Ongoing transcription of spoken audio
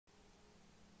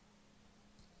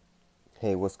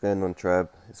Hey, what's going on, Trab?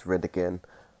 It's Red again.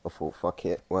 I thought, fuck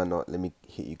it, why not? Let me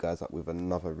hit you guys up with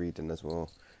another reading as well.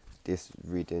 This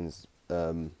reading's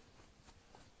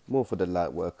more for the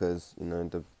light workers,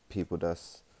 the people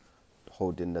that's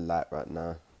holding the light right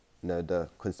now. The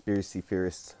conspiracy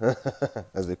theorists,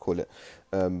 as they call it.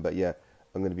 But yeah,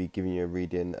 I'm going to be giving you a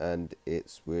reading, and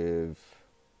it's with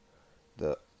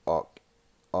the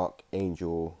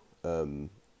Archangel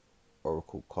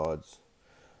Oracle cards.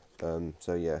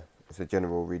 So yeah, it's a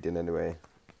general reading anyway.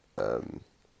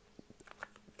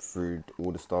 Through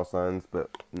all the star signs, but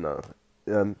no,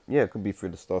 yeah, it could be through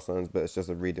the star signs, but it's just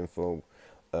a reading for,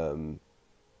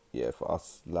 yeah, for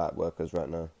us light workers right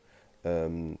now,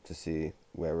 to see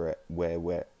where we're at, where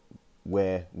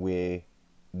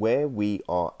we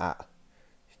are at.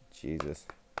 Jesus.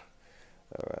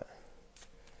 All right.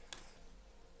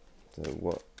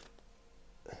 So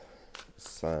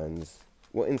signs?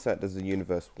 What insight does the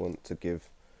universe want to give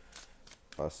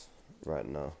us right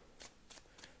now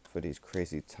for these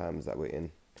crazy times that we're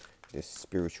in? This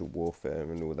spiritual warfare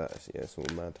and all that. Yeah, it's all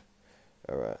mad.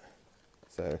 Alright.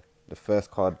 So the first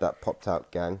card that popped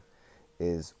out, gang,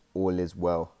 is All Is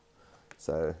Well.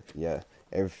 So yeah,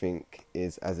 everything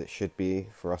is as it should be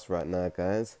for us right now,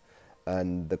 guys.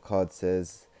 And the card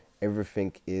says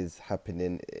everything is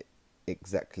happening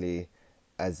exactly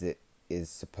as it is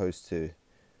supposed to,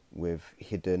 with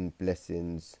hidden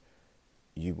blessings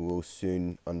you will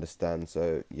soon understand.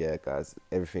 So yeah, guys,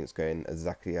 everything's going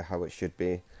exactly how it should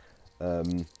be.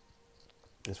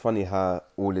 It's funny how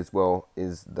All Is Well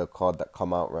is the card that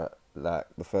come out, right? Like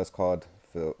the first card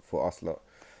for us lot.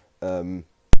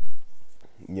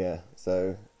 Yeah,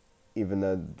 so even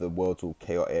though the world's all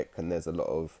chaotic and there's a lot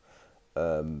of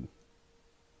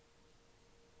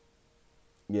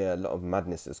yeah, a lot of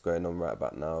madness that's going on right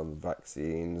about now,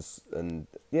 vaccines, and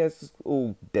yeah, it's just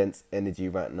all dense energy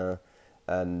right now.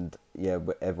 And yeah,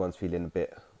 everyone's feeling a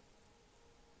bit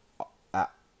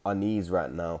at unease right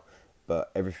now,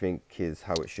 but everything is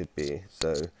how it should be.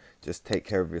 So just take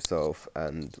care of yourself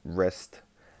and rest.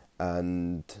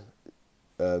 And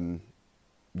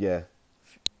yeah,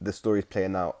 the story's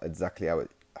playing out exactly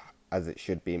as it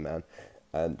should be, man.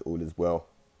 And all is well.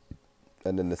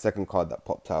 And then the second card that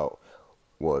popped out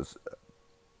was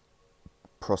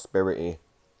prosperity.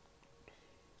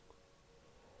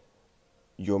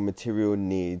 Your material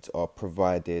needs are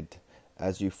provided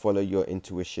as you follow your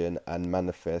intuition and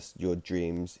manifest your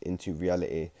dreams into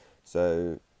reality.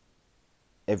 So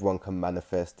everyone can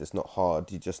manifest. It's not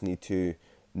hard. You just need to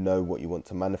know what you want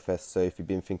to manifest. So if you've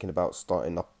been thinking about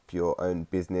starting up your own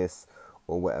business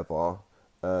or whatever,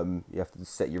 you have to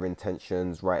set your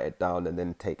intentions, write it down, and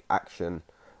then take action.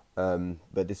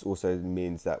 But this also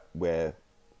means that we're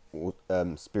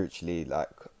spiritually like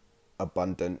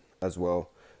abundant as well.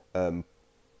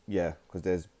 Yeah, because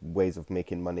there's ways of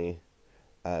making money,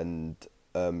 and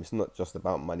it's not just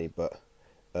about money, but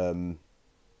to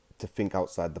think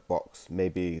outside the box.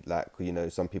 Maybe like,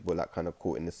 some people are like kind of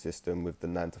caught in the system with the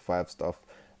 9 to 5 stuff,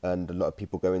 and a lot of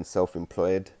people going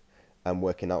self-employed and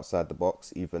working outside the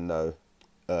box, even though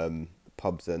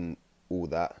pubs and all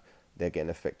that, they're getting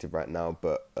affected right now.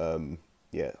 But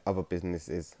yeah, other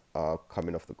businesses are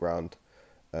coming off the ground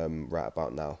right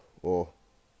about now. Or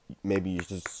maybe you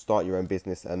just start your own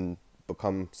business and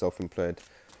become self-employed.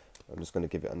 I'm just going to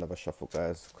give it another shuffle,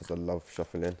 guys, because I love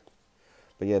shuffling.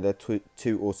 But yeah, there are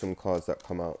two awesome cards that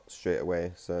come out straight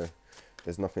away, so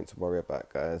there's nothing to worry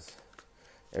about, guys.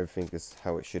 Everything is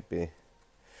how it should be.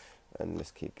 And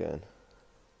let's keep going.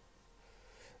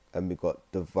 And we got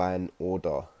Divine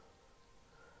Order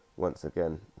once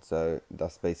again. So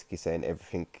that's basically saying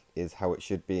everything is how it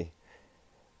should be.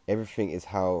 Everything is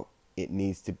how it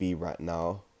needs to be right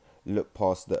now. Look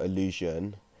past the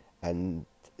illusion and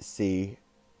see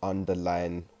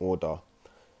underlying order.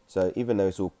 So even though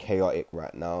it's all chaotic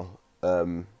right now,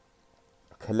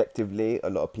 collectively a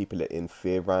lot of people are in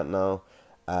fear right now,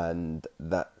 and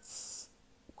that's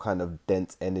kind of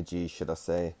dense energy, should I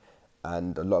say,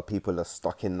 and a lot of people are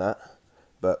stuck in that.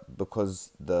 But because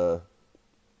the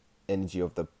energy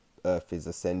of the earth is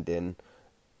ascending,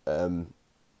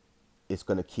 it's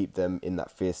going to keep them in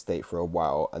that fear state for a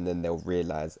while, and then they'll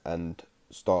realize and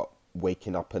start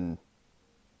waking up, and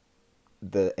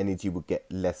the energy will get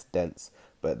less dense.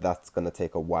 But that's going to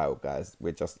take a while, guys.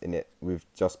 We're just in it. We've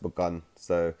just begun.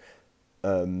 So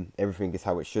everything is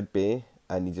how it should be,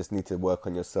 and you just need to work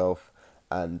on yourself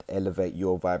and elevate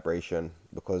your vibration,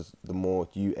 because the more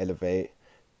you elevate,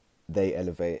 they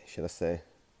elevate, should I say.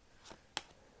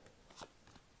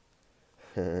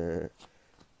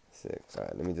 Sick.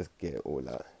 Alright, let me just get it all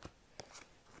out.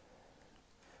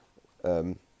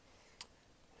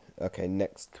 Okay,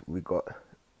 next we got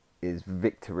is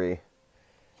victory.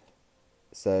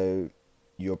 So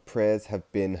your prayers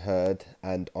have been heard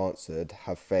and answered.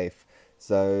 Have faith.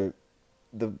 So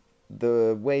the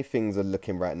the way things are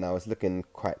looking right now is looking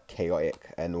quite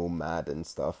chaotic and all mad and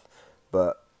stuff,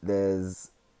 but the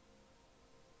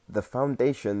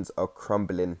foundations are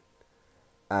crumbling,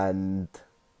 and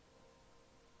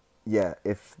yeah,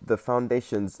 if the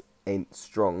foundations ain't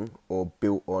strong or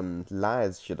built on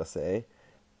lies, should I say,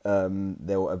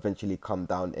 they will eventually come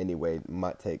down anyway. It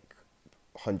might take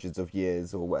hundreds of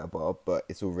years or whatever, but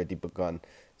it's already begun.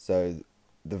 So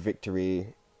the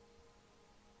victory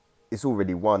is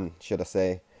already won, should I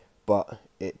say, but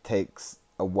it takes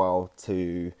a while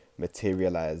to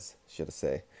materialize, should I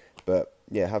say. But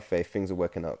yeah, have faith. Things are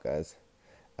working out, guys,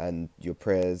 and your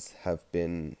prayers have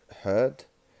been heard,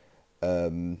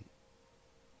 um,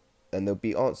 and they'll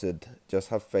be answered. Just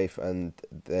have faith, and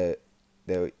they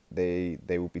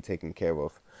will be taken care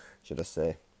of, should I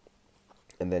say.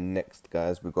 And then next,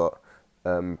 guys, we got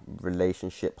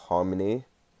relationship harmony.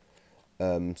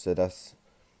 So that's,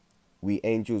 we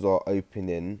angels are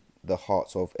opening the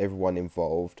hearts of everyone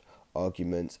involved.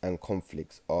 Arguments and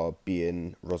conflicts are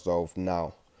being resolved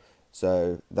now.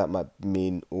 So that might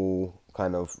mean all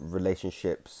kind of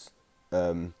relationships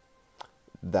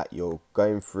that you're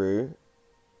going through,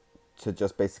 to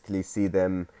just basically see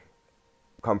them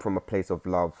come from a place of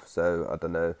love. So I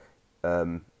don't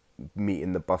know,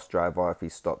 meeting the bus driver, if he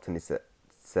stopped and he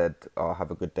said, "Oh,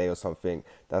 have a good day" or something,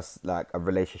 that's like a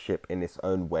relationship in its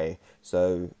own way.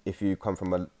 So if you come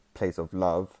from a place of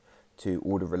love, to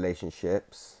all the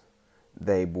relationships,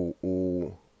 they will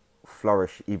all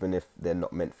flourish, even if they're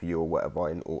not meant for you or whatever,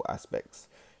 in all aspects,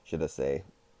 should I say.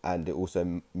 And it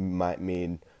also might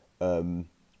mean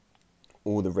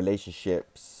all the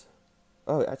relationships.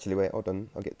 Oh, actually, wait, hold on,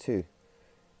 I'll get two.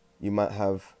 You might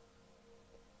have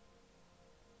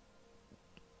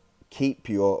keep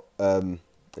your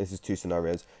this is two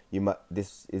scenarios. You might,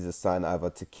 this is a sign either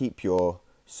to keep your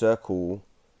circle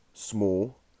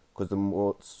small, because the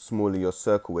more smaller your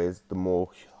circle is, the more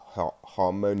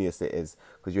harmonious it is,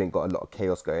 because you ain't got a lot of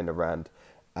chaos going around.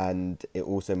 And it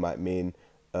also might mean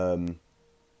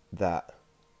that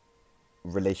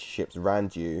relationships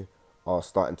around you are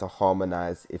starting to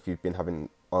harmonize if you've been having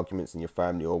arguments in your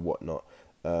family or whatnot.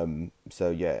 So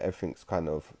yeah, everything's kind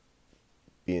of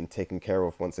being taken care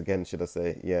of once again, should I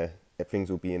say. Yeah, things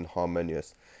will be in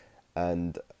harmonious.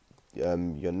 And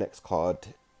your next card,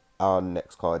 our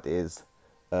next card is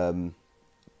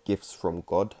gifts from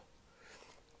God.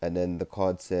 And then the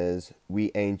card says,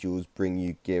 "We angels bring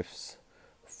you gifts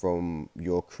from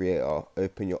your creator.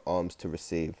 Open your arms to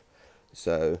receive."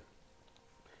 So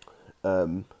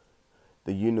the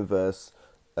universe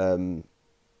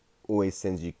always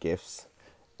sends you gifts.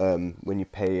 When you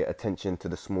pay attention to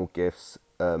the small gifts,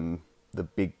 the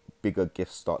bigger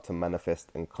gifts start to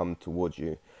manifest and come towards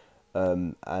you.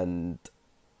 And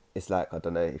it's like, I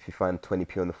don't know, if you find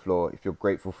 20p on the floor, if you're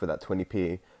grateful for that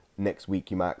 20p, next week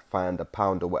you might find a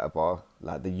pound or whatever.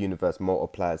 Like, the universe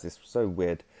multiplies. It's so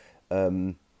weird.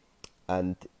 And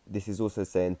this is also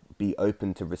saying be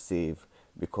open to receive,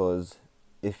 because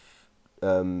if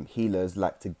healers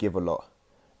like to give a lot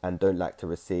and don't like to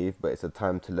receive, but it's a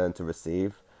time to learn to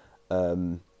receive.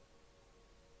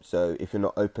 So if you're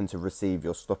not open to receive,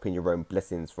 you're stopping your own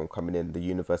blessings from coming in. The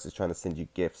universe is trying to send you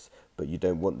gifts, but you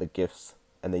don't want the gifts,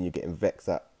 and then you're getting vexed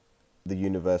at the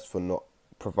universe for not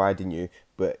providing you,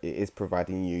 but it is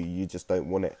providing you, you just don't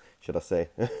want it, should I say.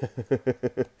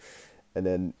 And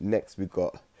then next we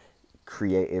got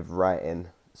creative writing.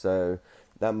 So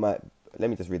that might,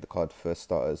 let me just read the card for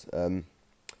starters.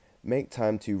 Make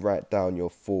time to write down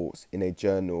your thoughts in a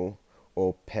journal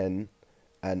or pen,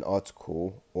 an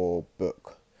article or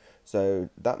book. So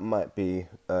that might be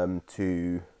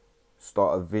to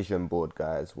start a vision board,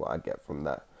 guys, what I get from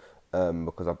that,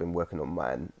 because I've been working on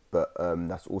mine. But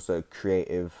that's also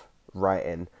creative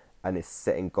writing, and it's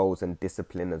setting goals and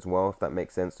discipline as well, if that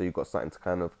makes sense. So you've got something to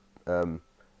kind of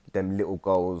them little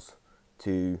goals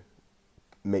to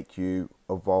make you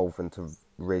evolve and to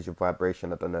raise your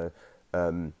vibration. I don't know,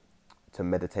 to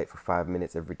meditate for 5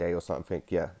 minutes every day or something,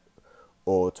 yeah,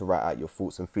 or to write out your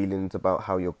thoughts and feelings about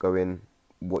how you're going,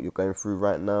 what you're going through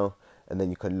right now, and then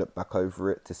you can look back over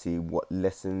it to see what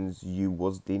lessons you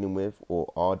was dealing with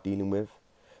or are dealing with,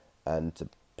 and to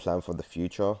plan for the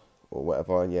future or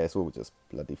whatever. Yeah, it's all just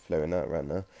bloody flowing out right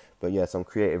now. But yeah, some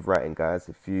creative writing, guys.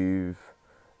 If you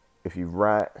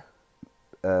write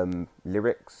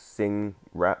lyrics, sing,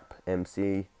 rap,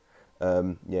 MC,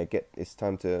 yeah, it's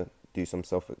time to do some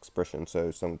self-expression.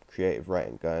 So some creative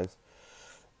writing, guys.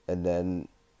 And then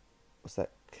what's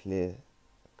that?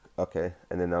 Okay,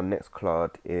 and then our next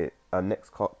card is Taraz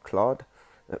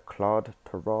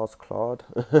Claude.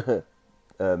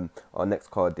 Our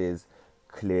next card is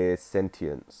Clear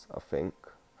Sentience, I think.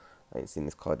 I ain't seen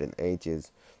this card in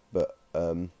ages, but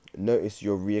notice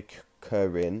your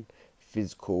reoccurring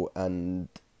physical and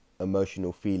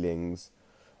emotional feelings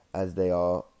as they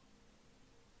are.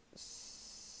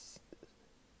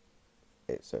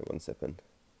 Sorry, 1 second.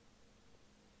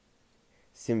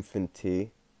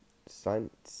 Symphony,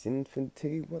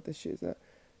 symphony. What the shit is that?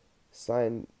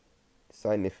 Sign,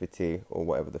 Signifity or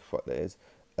whatever the fuck that is.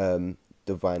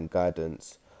 Divine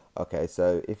guidance. Okay,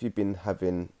 so if you've been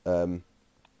having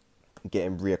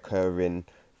getting reoccurring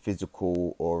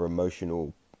physical or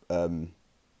emotional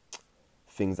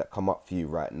things that come up for you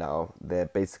right now, they're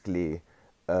basically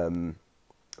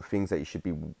things that you should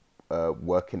be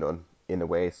working on in a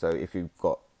way. So if you've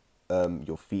got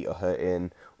your feet are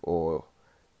hurting, or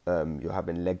you're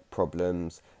having leg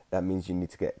problems, that means you need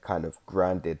to get kind of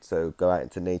grounded. So go out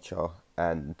into nature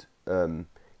and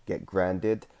get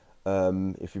grounded.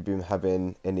 If you've been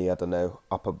having any, I don't know,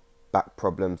 upper back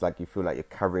problems, like you feel like you're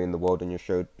carrying the world on your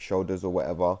shoulders or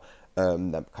whatever,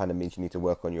 that kind of means you need to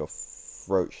work on your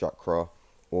throat chakra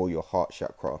or your heart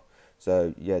chakra.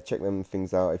 So yeah, check them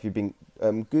things out. If you've been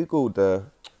Google the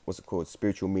what's it called,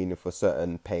 spiritual meaning for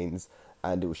certain pains,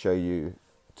 and it will show you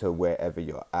to wherever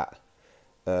you're at,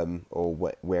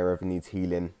 or wherever needs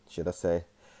healing, should I say.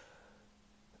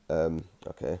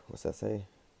 Okay, what's that say?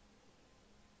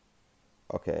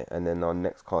 Okay, and then our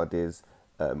next card is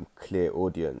Clear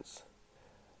Audience.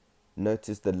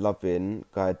 Notice the loving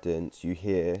guidance you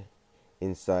hear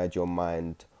inside your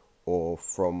mind or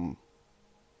from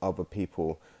other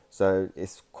people. So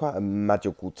it's quite a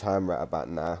magical time right about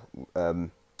now,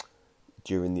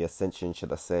 during the Ascension,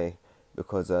 should I say,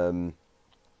 because the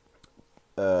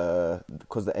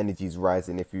energy is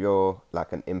rising. If you're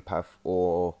like an empath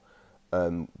or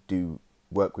do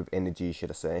work with energy,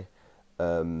 should I say,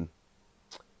 because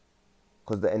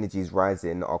the energy is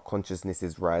rising, our consciousness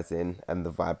is rising, and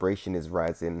the vibration is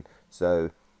rising.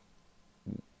 So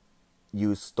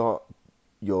you start,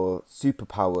 your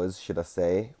superpowers, should I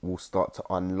say, will start to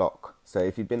unlock. So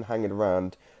if you've been hanging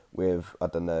around with, I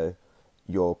don't know,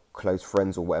 your close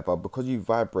friends or whatever, because you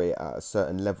vibrate at a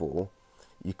certain level,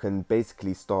 you can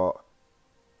basically start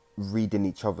reading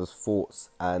each other's thoughts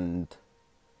and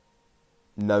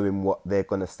knowing what they're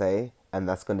going to say, and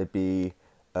that's going to be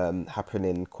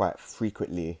happening quite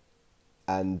frequently,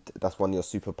 and that's one of your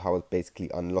superpowers basically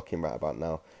unlocking right about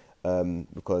now,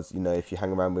 because, you know, if you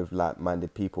hang around with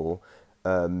like-minded people,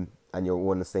 and you're all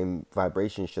on the same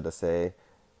vibration, should I say,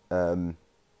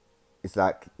 it's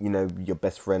like, you know, your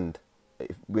best friend.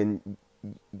 When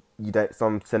you don't,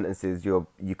 some sentences you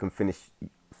can finish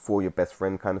for your best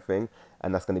friend kind of thing,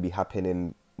 and that's going to be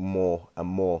happening more and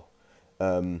more,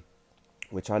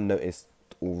 which I noticed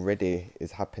already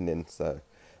is happening. So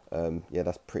yeah,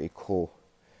 that's pretty cool.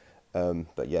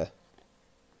 But yeah,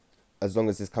 as long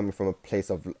as it's coming from a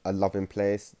place of a loving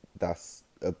place, that's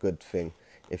a good thing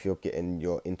if you're getting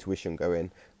your intuition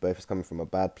going. But if it's coming from a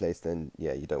bad place, then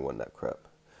yeah, you don't want that crap.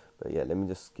 But yeah, let me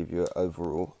just give you an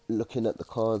overall looking at the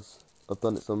cards. I've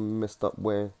done it some messed up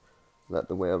way, like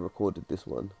the way I recorded this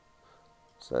one.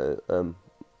 So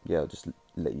yeah, I'll just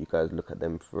let you guys look at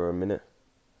them for a minute.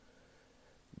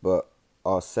 But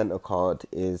our center card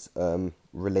is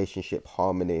relationship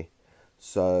harmony.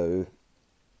 So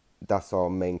that's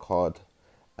our main card,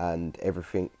 and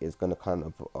everything is going to kind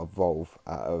of evolve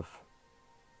out of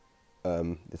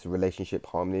this relationship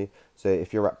harmony. So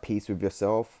if you're at peace with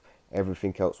yourself,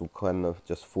 everything else will kind of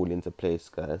just fall into place,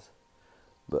 guys.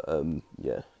 But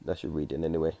yeah, that's your reading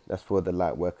anyway. That's for the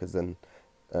light workers and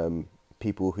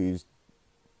people whose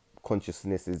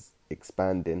consciousness is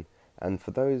expanding, and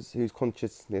for those whose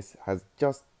consciousness has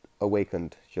just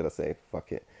awakened, should I say,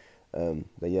 fuck it.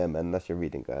 But yeah, man, that's your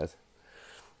reading, guys.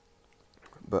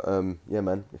 But yeah,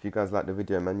 man, if you guys like the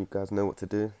video, man, you guys know what to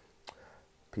do.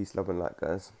 Peace, love and light,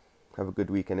 guys. Have a good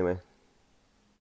week anyway.